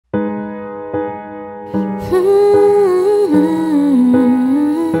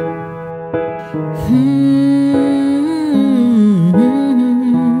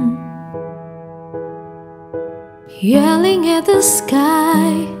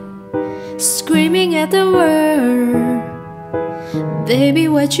the world. Baby,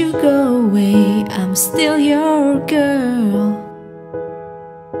 why'd you go away? I'm still your girl.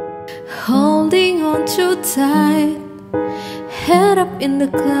 Holding on too tight, head up in the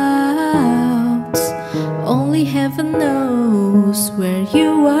clouds. Only heaven knows where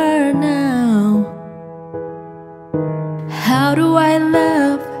you are now. How do I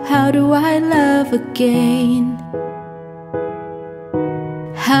love? How do I love again?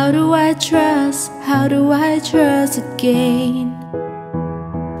 How do I trust? How do I trust again?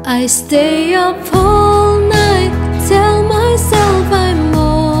 I stay up all night, tell myself I'm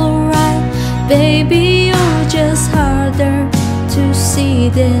alright. Baby, you're just harder to see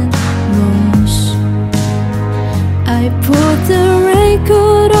than most. I put the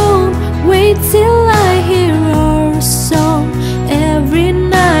record on, wait till I hear our song. Every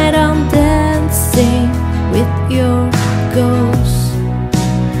night I'm dancing with your ghost.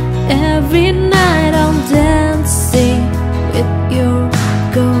 Every night I'm dancing with your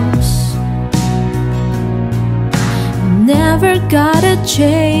ghost. Never got a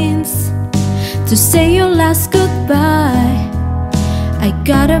chance to say your last goodbye. I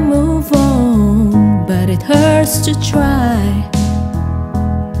gotta move on, but it hurts to try.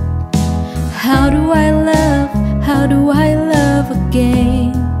 How do I love? How do I love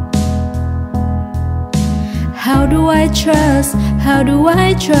again? How do I trust? How do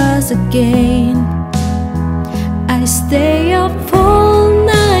I trust again? I stay up all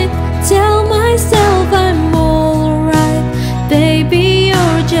night, tell myself I'm alright. Baby,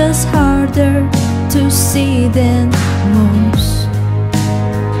 you're just harder to see than most.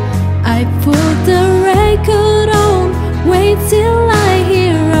 I put the record on, wait till I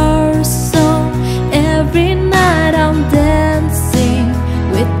hear our song. Every night I'm dancing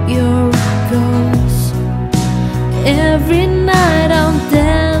with your ghost. Every night I'm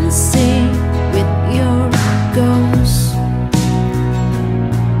dancing with your ghost.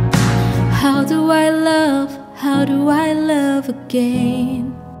 How do I love? How do I love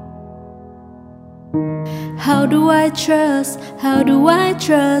again? How do I trust? How do I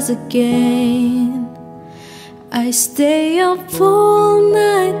trust again? I stay up all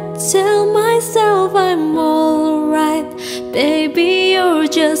night, tell myself I'm alright. Baby, you're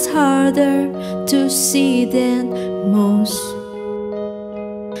just harder to see than most.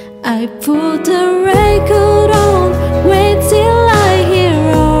 I put the record on, wait till I hear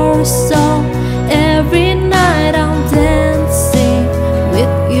our song. Every night I'm dancing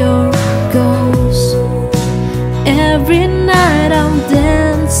with your ghost. Every night I'm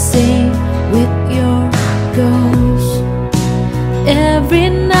dancing with your ghost. Every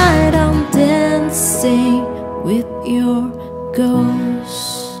night I'm dancing with your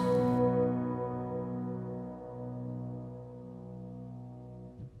ghost.